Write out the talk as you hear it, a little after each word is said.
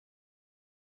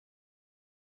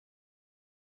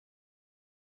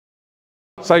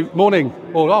So morning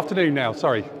or afternoon now.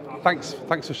 Sorry. Thanks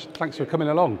for coming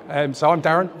along. So I'm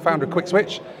Darren, founder of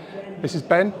QuikSwitch. This is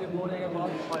Ben.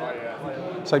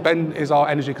 So Ben is our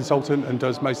energy consultant and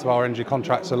does most of our energy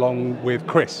contracts along with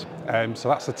Chris. So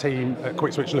that's the team at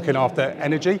QuikSwitch looking after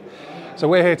energy. So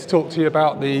we're here to talk to you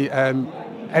about the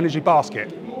energy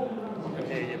basket.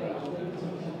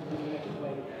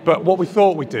 But what we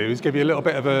thought we'd do is give you a little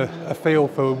bit of a feel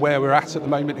for where we're at the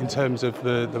moment in terms of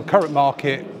the current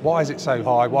market. Why is it so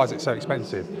high? Why is it so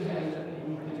expensive?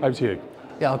 Over to you.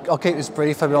 Yeah, I'll keep this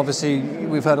brief. I mean, obviously,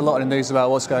 we've heard a lot in the news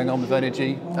about what's going on with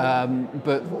energy,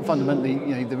 but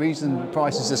fundamentally, the reason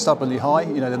prices are stubbornly high,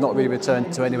 they're not really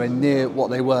returned to anywhere near what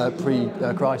they were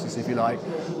pre-crisis, if you like.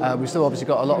 We've still obviously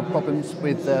got a lot of problems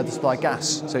with the supply of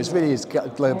gas. So it's really a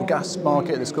global gas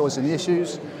market that's causing the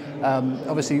issues.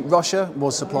 Obviously, Russia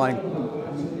was supplying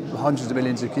hundreds of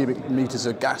millions of cubic meters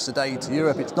of gas a day to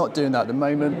Europe. It's not doing that at the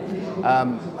moment.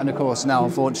 And of course, now,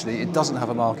 unfortunately, it doesn't have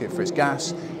a market for its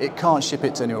gas. It can't ship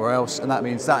it to anywhere else. And that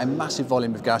means that a massive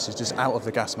volume of gas is just out of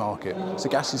the gas market. So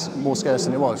gas is more scarce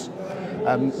than it was.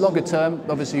 Longer term,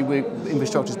 obviously,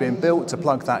 infrastructure is being built to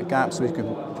plug that gap so we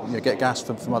can get gas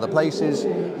from other places.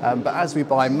 But as we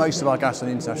buy most of our gas on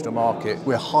the international market,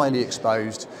 we're highly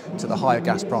exposed to the higher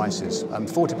gas prices.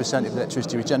 40% of the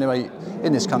electricity we generate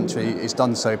in this country is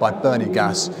done so by burning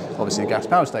gas, obviously in gas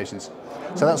power stations.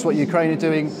 So that's what Ukraine are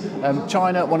doing.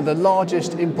 China, one of the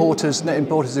largest net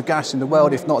importers of gas in the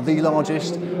world, if not the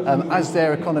largest. As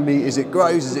their economy, as it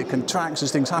grows, as it contracts,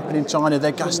 as things happen in China,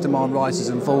 their gas demand rises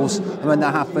and falls. And when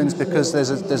that happens, because there's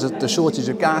the shortage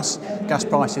of gas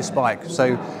prices spike.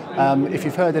 So if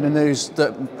you've heard in the news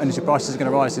that energy prices are going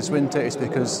to rise this winter, it's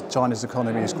because China's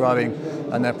economy is growing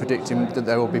and they're predicting that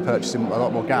they will be purchasing a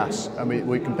lot more gas, and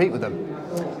we compete with them.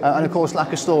 And of course,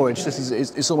 lack of storage.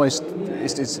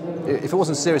 If it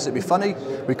wasn't serious, it'd be funny.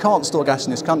 We can't store gas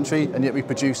in this country, and yet we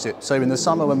produce it. So in the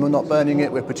summer, when we're not burning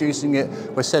it, we're producing it,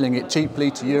 we're selling it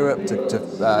cheaply to Europe,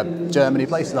 to Germany,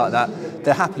 places like that.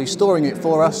 They're happily storing it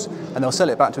for us, and they'll sell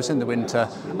it back to us in the winter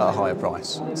at a higher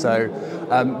price. So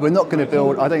we're not going to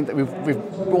build. I think that we've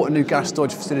brought a new gas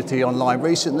storage facility online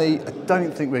recently. I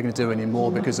don't think we're going to do any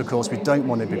more because, of course, we don't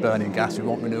want to be burning gas. We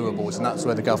want renewables, and that's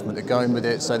where the government are going with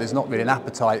it. So there's not really an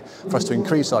appetite for us to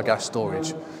increase our gas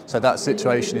storage. So that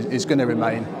situation is going to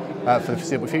remain for the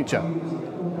foreseeable future.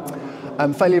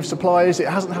 Failure of suppliers, it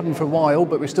hasn't happened for a while,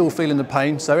 but we're still feeling the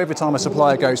pain. So every time a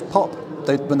supplier goes pop,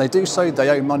 when they do so, they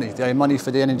owe money. They owe money for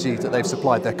the energy that they've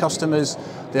supplied their customers.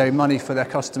 They owe money for their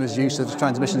customers' use of the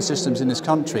transmission systems in this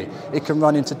country. It can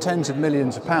run into tens of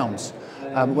millions of pounds.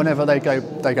 Whenever they go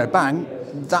bang,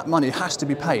 that money has to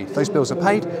be paid. Those bills are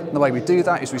paid, and the way we do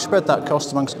that is we spread that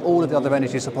cost amongst all of the other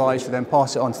energy suppliers to then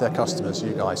pass it on to their customers,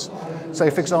 you guys. So,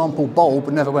 for example, Bulb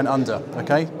never went under,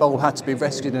 okay? Bulb had to be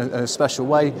rescued in a special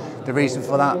way. The reason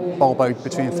for that, Bulb owed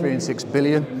between 3 and 6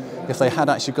 billion. If they had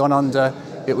actually gone under,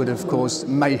 it would have caused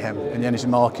mayhem in the energy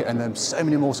market, and then so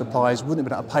many more suppliers wouldn't have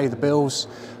been able to pay the bills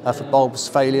for Bulb's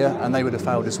failure, and they would have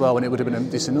failed as well, and it would have been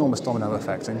this enormous domino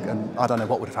effect, and I don't know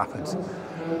what would have happened.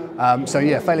 So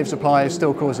yeah, failure of suppliers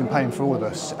still causing pain for all of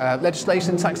us.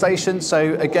 Legislation, taxation.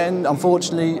 So again,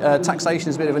 unfortunately, taxation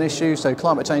is a bit of an issue. So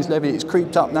climate change levy, it's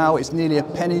creeped up now. It's nearly a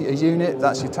penny a unit.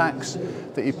 That's your tax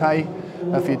that you pay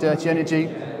for your dirty energy.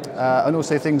 And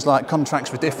also things like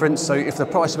contracts for difference. So if the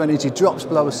price of energy drops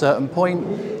below a certain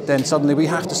point, then suddenly we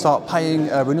have to start paying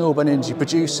renewable energy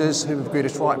producers who have agreed a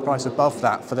strike price above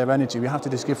that for their energy. We have to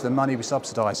just give them money, we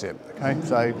subsidise it. Okay,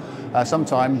 so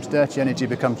sometimes dirty energy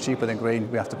becomes cheaper than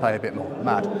green. We have to pay a bit more.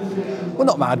 Mad. Well,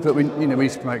 not mad, but we need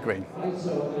to promote green.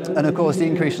 And of course, the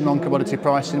increase in non-commodity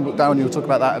pricing. Darren, you'll talk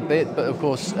about that a bit. But of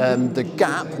course, the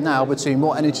gap now between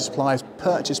what energy suppliers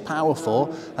purchase power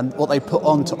for and what they put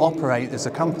on to operate as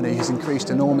a company has increased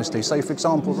enormously. So, for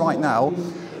example, right now,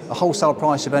 a wholesale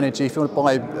price of energy, if you want to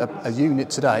buy a unit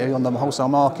today on the wholesale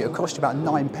market, it'll cost you about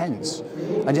 9 pence.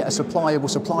 And yet a supplier will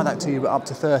supply that to you at up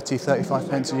to 30, 35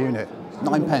 pence a unit.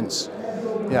 9 pence.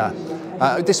 Yeah.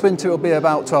 This winter it'll be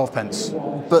about 12 pence.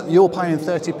 But you're paying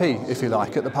 30p, if you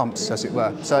like, at the pumps, as it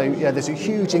were. So, yeah, there's a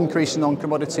huge increase in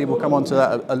non-commodity. We'll come on to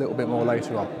that a little bit more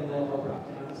later on.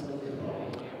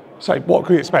 So what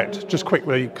can we expect? Just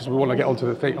quickly, because we want to get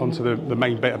onto the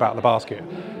main bit about the basket.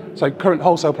 So current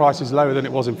wholesale price is lower than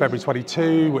it was in February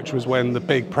 22, which was when the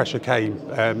big pressure came.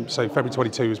 So February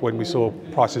 22 is when we saw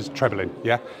prices trebling,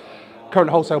 yeah?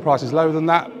 Current wholesale price is lower than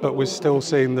that, but we're still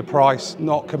seeing the price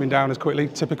not coming down as quickly.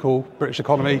 Typical British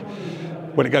economy.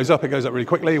 When it goes up really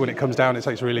quickly. When it comes down, it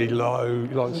takes really slow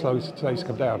to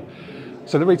come down.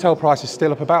 So the retail price is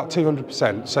still up about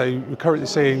 200%. So we're currently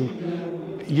seeing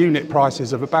unit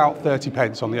prices of about 30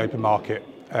 pence on the open market,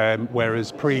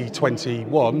 whereas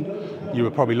pre-21 you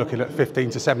were probably looking at 15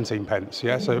 to 17 pence,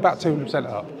 yeah? So about 200%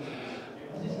 up.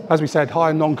 As we said,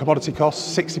 higher non-commodity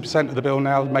costs, 60% of the bill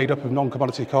now made up of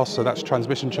non-commodity costs, so that's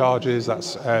transmission charges,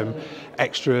 that's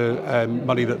extra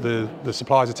money that the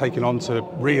suppliers are taking on to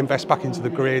reinvest back into the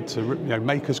grid, to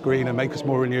make us greener, make us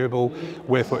more renewable.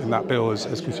 We're footing that bill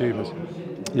as consumers.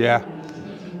 Yeah.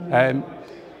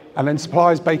 And then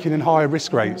suppliers baking in higher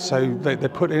risk rates, so they're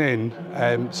putting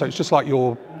in, so it's just like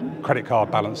your credit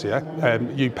card balance, yeah?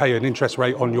 You pay an interest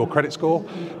rate on your credit score,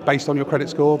 based on your credit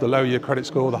score. The lower your credit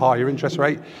score, the higher your interest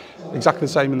rate. Exactly the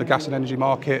same in the gas and energy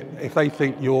market. If they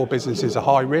think your business is a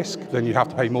high risk, then you have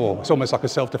to pay more. It's almost like a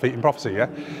self-defeating prophecy, yeah?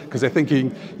 Because they're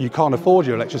thinking you can't afford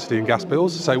your electricity and gas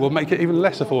bills, so we'll make it even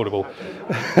less affordable.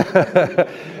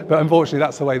 But unfortunately,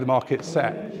 that's the way the market's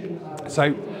set.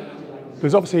 So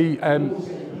there's obviously,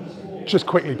 just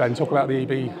quickly, Ben, talk about the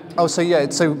EB. Oh, so yeah,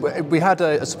 so we had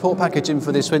a support package in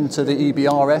for this winter, the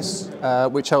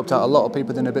EBRS, which helped out a lot of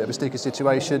people in a bit of a sticky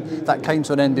situation. That came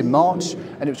to an end in March,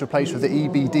 and it was replaced with the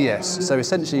EBDS. So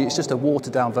essentially, it's just a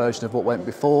watered-down version of what went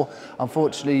before.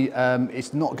 Unfortunately,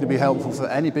 it's not going to be helpful for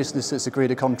any business that's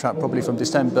agreed a contract probably from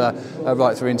December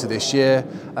right through into this year,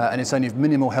 and it's only of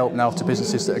minimal help now to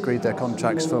businesses that agreed their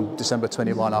contracts from December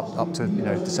 21 up to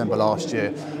December last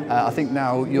year. I think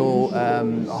now your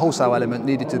wholesale element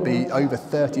needed to be over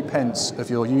 30 pence of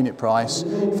your unit price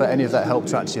for any of that help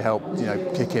to actually help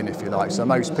kick in, if you like. So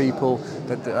most people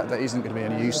that isn't going to be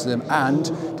any use to them, and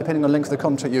depending on the length of the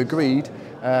contract you agreed,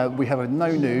 we have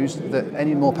no news that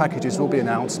any more packages will be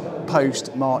announced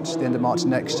post March, the end of March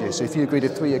next year. So if you agreed a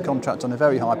 3-year contract on a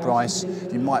very high price,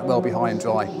 you might well be high and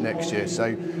dry next year.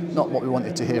 So not what we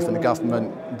wanted to hear from the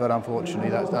government, but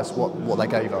unfortunately that's what they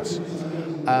gave us.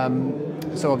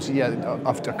 So obviously, yeah,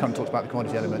 I've kind of talked about the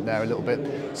commodity element there a little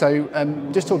bit. So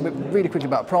just talking really quickly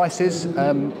about prices.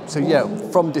 So yeah,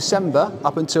 from December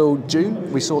up until June,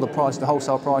 we saw the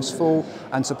wholesale price fall,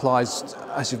 and suppliers,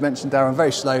 as you've mentioned, Darren,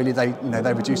 very slowly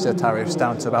they reduced their tariffs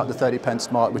down to about the 30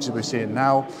 pence mark, which we're seeing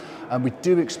now. And we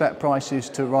do expect prices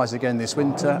to rise again this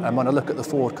winter. And when I look at the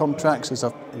forward contracts, as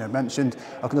I've mentioned,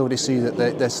 I can already see that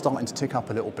they're starting to tick up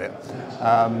a little bit.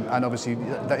 And obviously,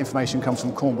 that information comes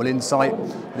from Cornwall Insight.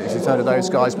 If you've heard of those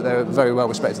guys, but they're very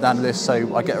well-respected analysts.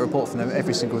 So I get a report from them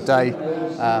every single day,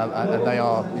 and they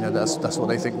are, that's what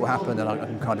they think will happen, and I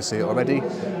can kind of see it already.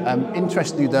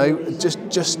 Interestingly, though,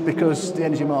 just because the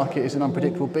energy market is an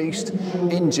unpredictable beast,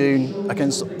 in June,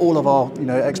 against all of our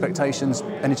expectations,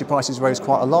 energy prices rose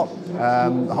quite a lot.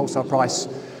 The wholesale price,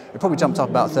 it probably jumped up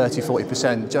about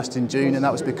 30-40% just in June, and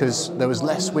that was because there was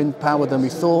less wind power than we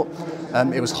thought.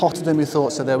 It was hotter than we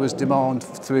thought, so there was demand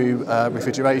through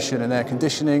refrigeration and air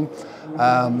conditioning.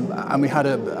 And we had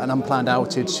an unplanned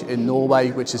outage in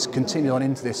Norway, which has continued on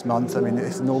into this month. I mean,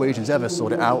 if the Norwegians ever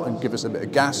sort it out and give us a bit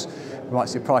of gas, we might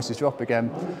see prices drop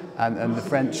again. And the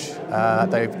French,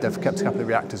 they've kept a couple of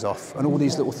reactors off. And all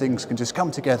these little things can just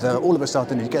come together. All of a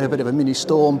sudden, you get a bit of a mini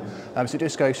storm. So it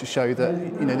just goes to show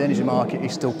that the energy market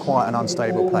is still quite an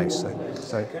unstable place.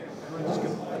 So.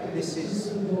 This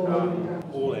is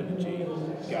all energy,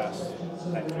 gas,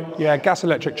 electric. Yeah, gas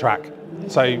electric track.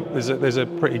 So there's a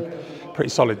pretty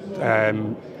solid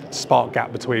spark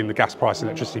gap between the gas price and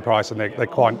electricity price, and they're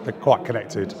quite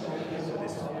connected.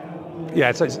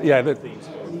 Yeah, so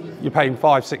you're paying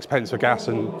 5-6 pence for gas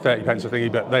and 30 pence for thingy,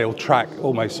 but they'll track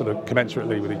almost sort of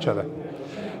commensurately with each other.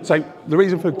 So the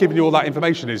reason for giving you all that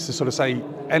information is to sort of say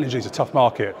energy is a tough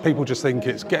market. People just think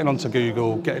it's getting onto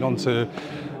Google, getting onto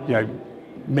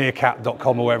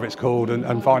meerkat.com or whatever it's called,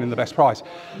 and finding the best price.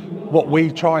 What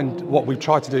we've tried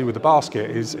to do with the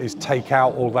basket is take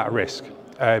out all that risk.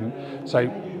 So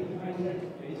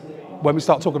when we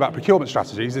start talking about procurement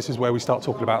strategies, this is where we start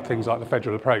talking about things like the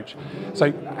federal approach.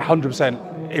 So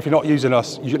 100%, if you're not using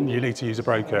us, you need to use a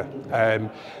broker.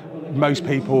 Most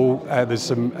people, there's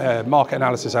some market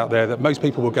analysis out there that most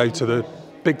people will go to the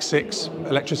big 6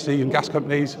 electricity and gas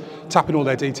companies, tap in all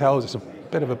their details. It's a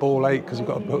bit of a ball ache because you've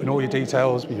got to put in all your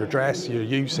details, your address, your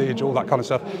usage, all that kind of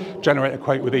stuff, generate a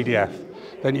quote with EDF.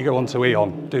 Then you go on to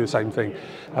E.ON, do the same thing.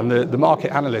 And the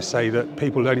market analysts say that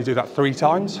people only do that 3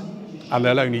 times, and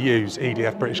they'll only use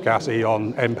EDF, British Gas,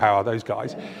 E.ON, Empower, those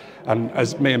guys. And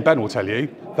as me and Ben will tell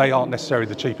you, they aren't necessarily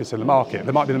the cheapest in the market.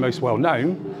 They might be the most well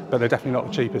known, but they're definitely not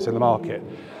the cheapest in the market.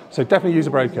 So definitely use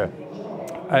a broker.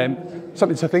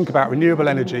 Something to think about, renewable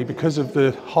energy, because of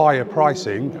the higher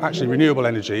pricing, actually renewable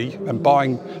energy and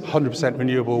buying 100%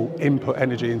 renewable input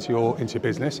energy into your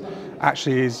business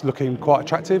actually is looking quite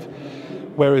attractive.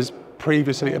 Whereas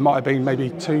previously it might have been maybe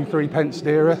 2-3 pence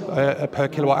dearer per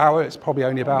kilowatt hour. It's probably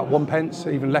only about 1 pence,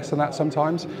 even less than that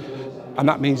sometimes. And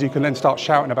that means you can then start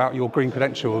shouting about your green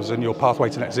credentials and your pathway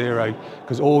to net zero,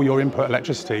 because all your input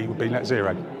electricity would be net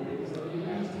zero.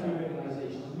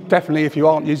 Definitely, if you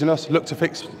aren't using us, look to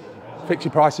fix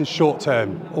your prices short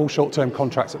term, all short term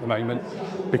contracts at the moment,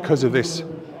 because of this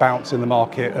bounce in the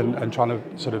market and trying to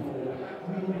sort of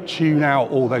tune out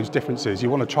all those differences. You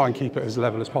want to try and keep it as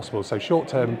level as possible. So short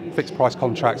term fixed price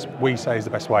contracts, we say, is the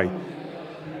best way.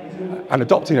 And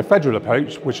adopting a federal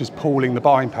approach, which is pooling the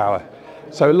buying power.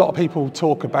 So a lot of people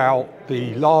talk about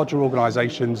the larger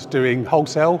organisations doing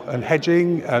wholesale and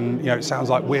hedging, and it sounds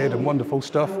like weird and wonderful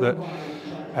stuff that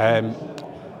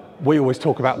we always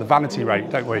talk about the vanity rate,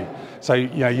 don't we? So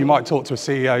you might talk to a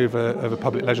CEO of a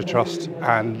public leisure trust,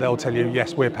 and they'll tell you,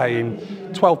 yes, we're paying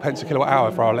 12 pence a kilowatt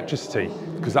hour for our electricity,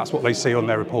 because that's what they see on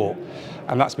their report,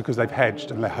 and that's because they've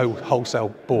hedged and they're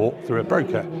wholesale bought through a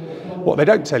broker. What they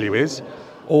don't tell you is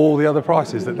all the other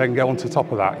prices that then go on to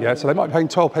top of that. Yeah, so they might be paying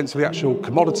 12 pence for the actual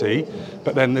commodity,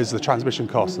 but then there's the transmission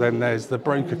cost, then there's the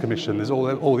broker commission, there's all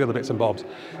the other bits and bobs.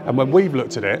 And when we've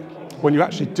looked at it, when you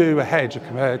actually do a hedge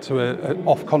compared to an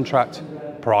off-contract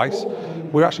price,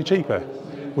 we're actually cheaper.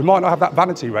 We might not have that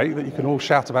vanity rate that you can all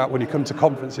shout about when you come to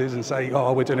conferences and say,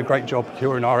 oh, we're doing a great job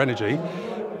procuring our energy,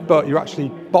 but you're actually,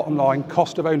 bottom line,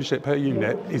 cost of ownership per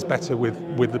unit is better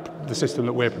with the system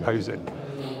that we're proposing.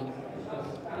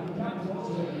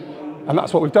 And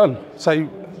that's what we've done. So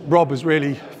Rob was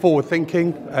really forward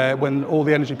thinking when all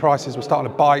the energy prices were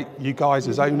starting to bite you guys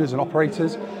as owners and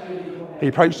operators. He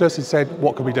approached us and said,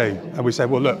 what can we do? And we said,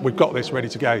 well, look, we've got this ready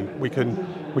to go. We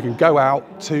can go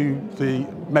out to the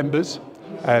members.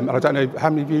 And I don't know, how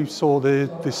many of you saw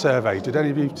the survey? Did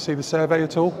any of you see the survey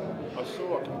at all? I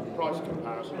saw a price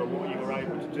comparison of what you were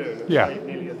able to do. And it Yeah. saved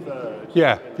nearly a third.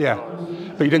 Yeah.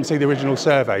 But you didn't see the original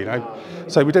survey,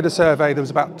 So we did a survey, there was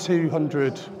about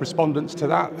 200 respondents to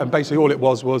that. And basically all it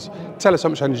was tell us how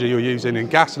much energy you're using in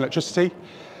gas and electricity.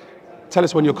 Tell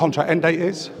us when your contract end date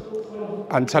is.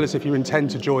 And tell us if you intend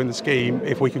to join the scheme,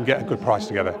 if we can get a good price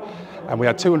together. And we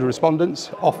had 200 respondents.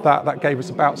 Off that gave us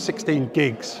about 16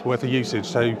 gigs worth of usage.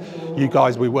 So you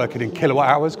guys will be working in kilowatt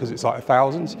hours, because it's like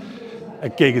thousands. A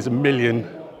gig is a million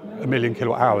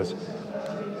kilowatt hours.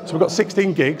 So we've got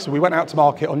 16 gigs. So we went out to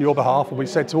market on your behalf, and we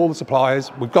said to all the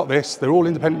suppliers, we've got this. They're all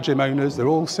independent gym owners. They're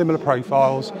all similar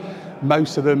profiles.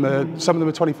 Most of them some of them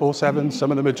are 24/7. Some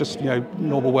of them are just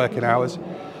normal working hours.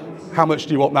 How much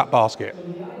do you want that basket?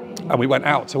 And we went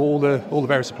out to all the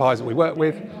various suppliers that we work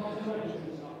with,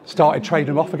 started trading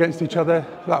them off against each other.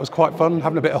 That was quite fun,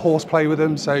 having a bit of horseplay with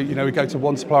them. So, we go to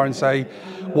one supplier and say,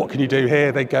 what can you do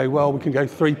here? They go, well, we can go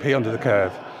 3p under the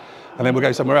curve. And then we'll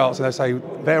go somewhere else and they say,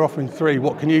 they're offering 3,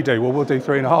 what can you do? Well, we'll do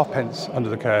 3.5 pence under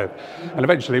the curve. And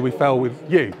eventually we fell with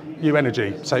U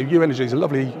Energy. So U Energy is a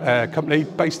lovely company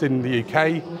based in the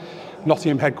UK,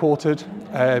 Nottingham headquartered,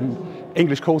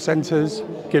 English call centres,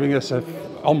 giving us an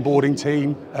onboarding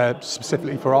team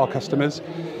specifically for our customers.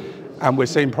 And we're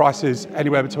seeing prices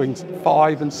anywhere between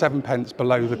 5 and 7 pence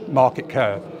below the market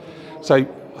curve. So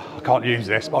I can't use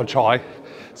this, but I'll try.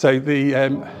 So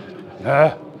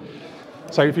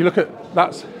so if you look at,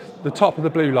 that's the top of the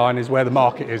blue line is where the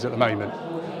market is at the moment.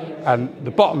 And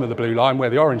the bottom of the blue line, where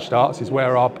the orange starts, is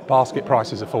where our basket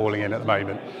prices are falling in at the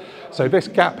moment. So this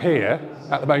gap here,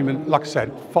 at the moment, like I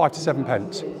said, 5 to 7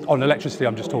 pence. On electricity,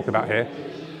 I'm just talking about here.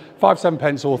 5 to 7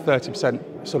 pence or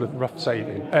 30% sort of rough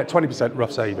saving, 20%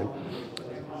 rough saving.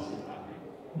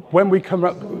 When we come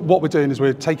up, what we're doing is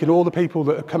we're taking all the people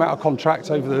that have come out of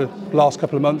contract over the last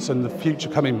couple of months and the future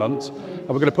coming months, and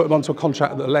we're going to put them onto a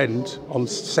contract that will end on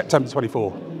September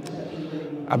 24.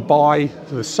 And by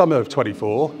the summer of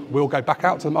 24, we'll go back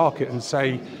out to the market and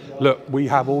say, look, we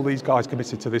have all these guys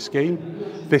committed to this scheme.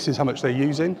 This is how much they're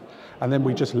using. And then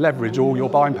we just leverage all your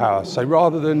buying power. So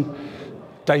rather than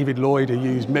David Lloyd, who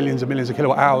used millions and millions of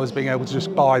kilowatt hours, being able to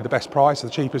just buy the best price, the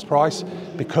cheapest price,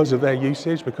 because of their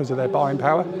usage, because of their buying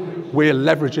power, we're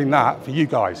leveraging that for you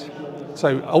guys.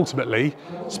 So ultimately,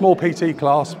 small PT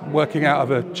class working out of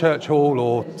a church hall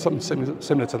or something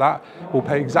similar to that will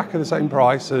pay exactly the same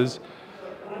price as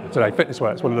today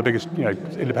Fitnessworks, one of the biggest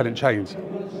independent chains.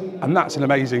 And that's an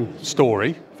amazing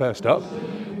story, first up.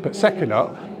 But second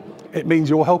up, it means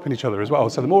you're helping each other as well.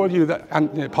 So the more of you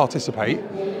that participate,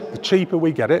 the cheaper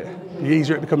we get it, the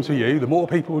easier it becomes for you, the more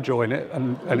people will join it,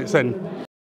 and it's then